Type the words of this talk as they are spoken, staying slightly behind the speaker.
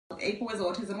April is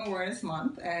Autism Awareness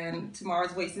Month, and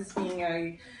Tomorrow's Voices being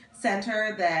a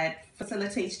center that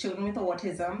facilitates children with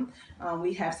autism.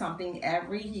 We have something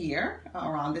every year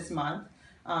around this month.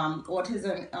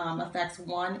 Autism affects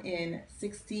 1 in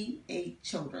 68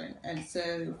 children, and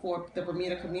so for the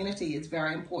Bermuda community, it's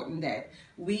very important that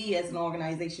we as an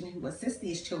organization who assist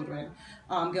these children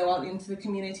go out into the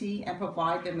community and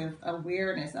provide them with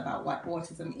awareness about what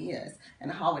autism is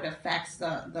and how it affects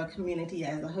the community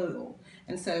as a whole.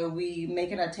 And so we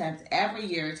make an attempt every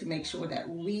year to make sure that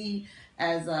we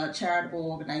as a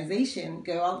charitable organization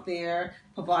go out there,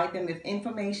 provide them with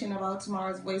information about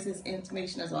Tomorrow's Voices,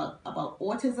 information about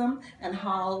autism, and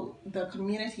how the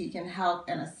community can help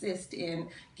and assist in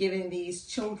giving these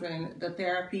children the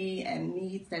therapy and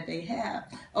needs that they have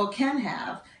or can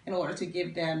have in order to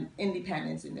give them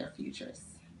independence in their futures.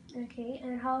 Okay,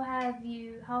 and how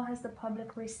has the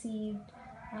public received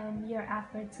your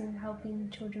efforts in helping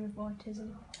children with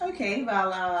autism? Okay,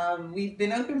 well, we've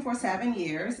been open for 7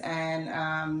 years,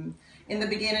 and in the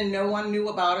beginning, no one knew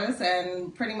about us,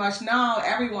 and pretty much now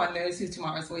everyone knows who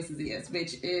Tomorrow's Voices is,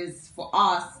 which is for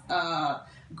us a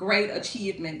great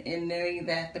achievement in knowing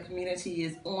that the community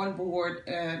is on board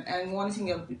and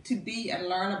wanting to be and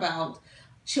learn about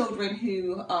children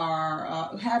who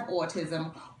have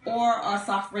autism or are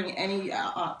suffering any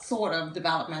sort of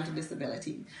developmental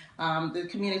disability. The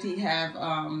community have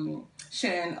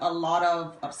shown a lot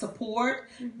of support.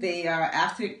 Mm-hmm. They are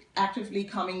actively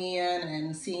coming in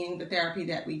and seeing the therapy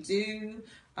that we do.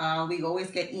 We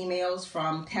always get emails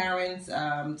from parents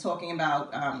talking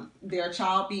about their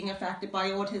child being affected by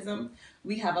autism.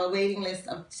 We have a waiting list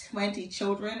of 20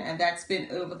 children, and that's been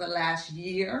over the last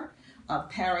year of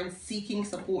parents seeking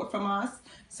support from us.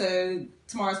 So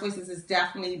Tomorrow's Voices has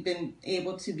definitely been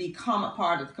able to become a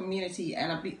part of the community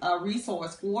and a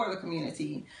resource for the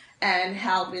community and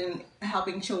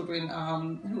helping children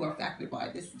who are affected by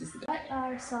this disability. What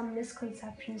are some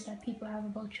misconceptions that people have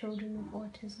about children with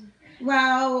autism?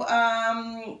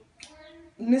 Well,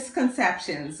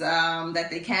 misconceptions that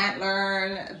they can't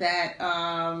learn, that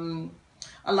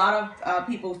a lot of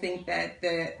people think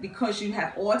that because you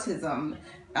have autism,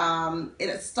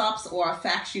 it stops or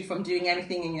affects you from doing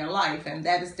anything in your life, and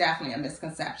that is definitely a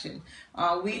misconception.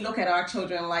 We look at our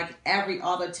children like every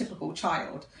other typical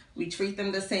child. We treat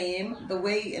them the same. The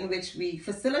way in which we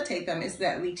facilitate them is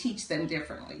that we teach them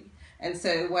differently. And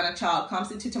so when a child comes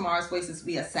into Tomorrow's Voices,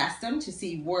 we assess them to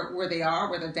see where they are,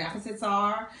 where the deficits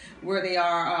are, where they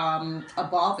are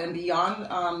above and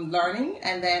beyond learning,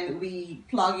 and then we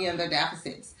plug in the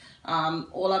deficits.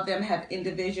 All of them have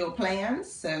individual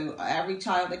plans, so every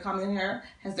child that comes in here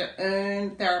has their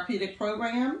own therapeutic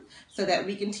program so that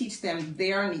we can teach them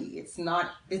their needs.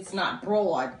 It's not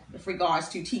broad with regards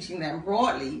to teaching them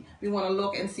broadly. We want to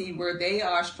look and see where they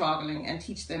are struggling and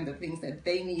teach them the things that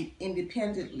they need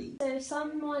independently. So if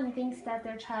someone thinks that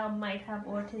their child might have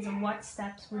autism, what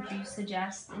steps would you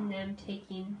suggest in them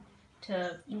taking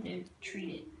to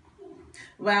treat it?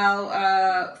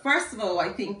 Well, first of all,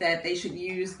 I think that they should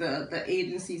use the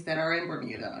agencies that are in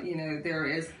Bermuda. There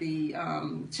is the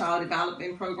Child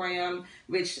Development Program,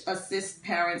 which assists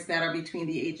parents that are between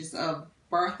the ages of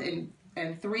birth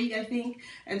and 3, I think.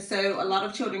 And so a lot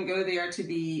of children go there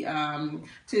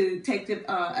to take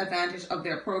advantage of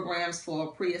their programs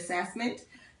for pre-assessment.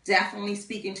 Definitely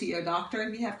speaking to your doctor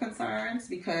if you have concerns,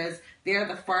 because they're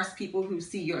the first people who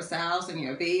see yourselves and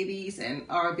your babies and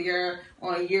are there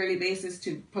on a yearly basis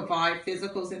to provide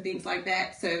physicals and things like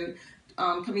that. So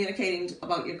communicating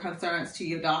about your concerns to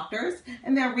your doctors,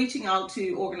 and then reaching out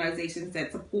to organizations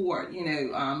that support,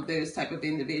 those type of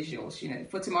individuals.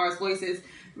 For Tomorrow's Voices,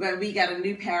 when we get a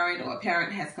new parent or a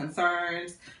parent has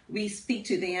concerns, we speak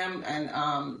to them and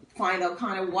find out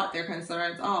kind of what their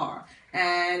concerns are.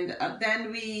 And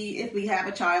then if we have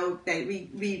a child that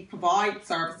we provide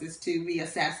services to, we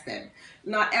assess them.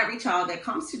 Not every child that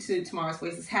comes to Tomorrow's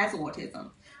Voices has autism.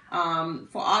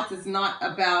 For us, it's not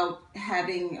about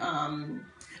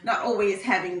not always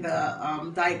having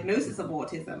the diagnosis of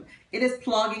autism. It is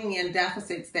plugging in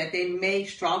deficits that they may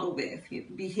struggle with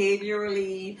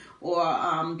behaviorally,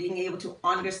 or being able to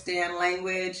understand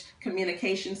language,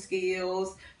 communication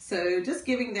skills. So just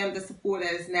giving them the support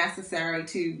that is necessary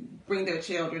to bring their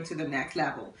children to the next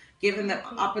level, giving them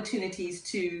opportunities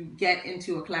to get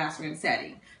into a classroom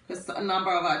setting. Because a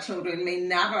number of our children may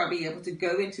never be able to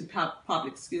go into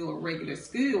public school or regular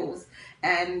schools,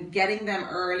 and getting them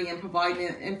early and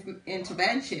providing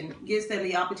intervention gives them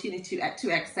the opportunity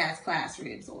to access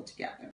classrooms altogether.